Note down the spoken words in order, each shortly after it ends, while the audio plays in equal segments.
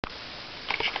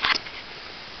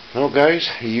Well guys,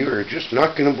 you are just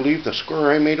not going to believe the score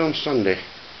I made on Sunday.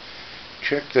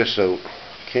 Check this out.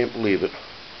 Can't believe it.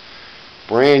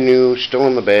 Brand new, still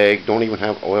in the bag, don't even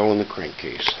have oil in the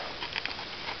crankcase.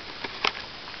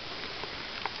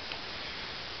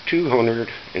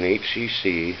 208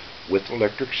 cc with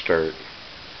electric start.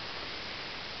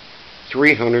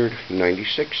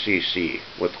 396 cc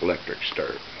with electric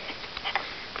start.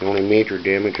 The only major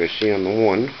damage I see on the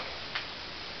one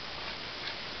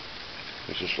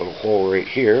is this little hole right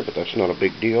here, but that's not a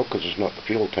big deal because it's not the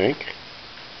fuel tank.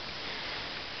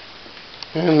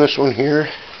 And this one here,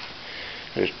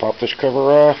 I just pop this cover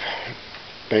off,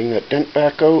 bang that dent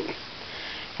back out,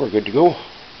 we're good to go.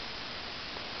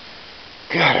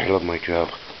 God, I love my job.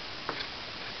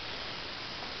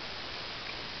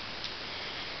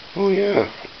 Oh yeah.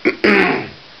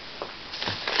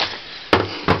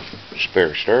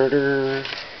 Spare starter,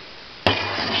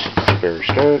 spare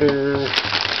starter,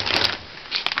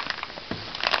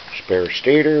 spare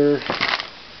stator,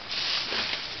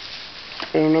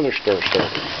 and another spare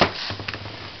starter.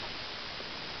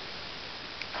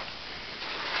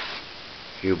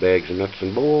 A few bags of nuts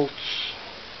and bolts,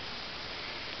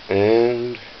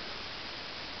 and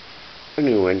a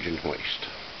new engine hoist.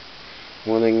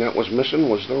 One thing that was missing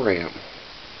was the ram.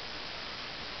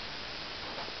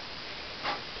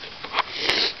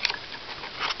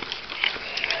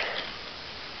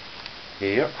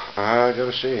 Yep, I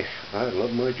gotta say, I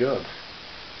love my job.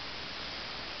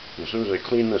 As soon as I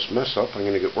clean this mess up, I'm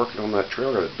gonna get working on that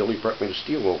trailer that Billy brought me to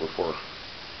steal over for.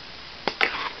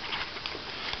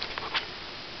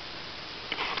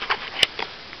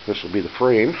 This will be the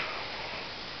frame.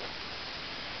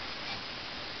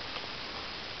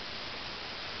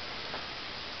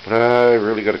 But I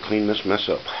really gotta clean this mess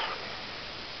up.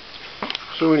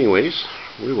 So anyways,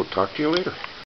 we will talk to you later.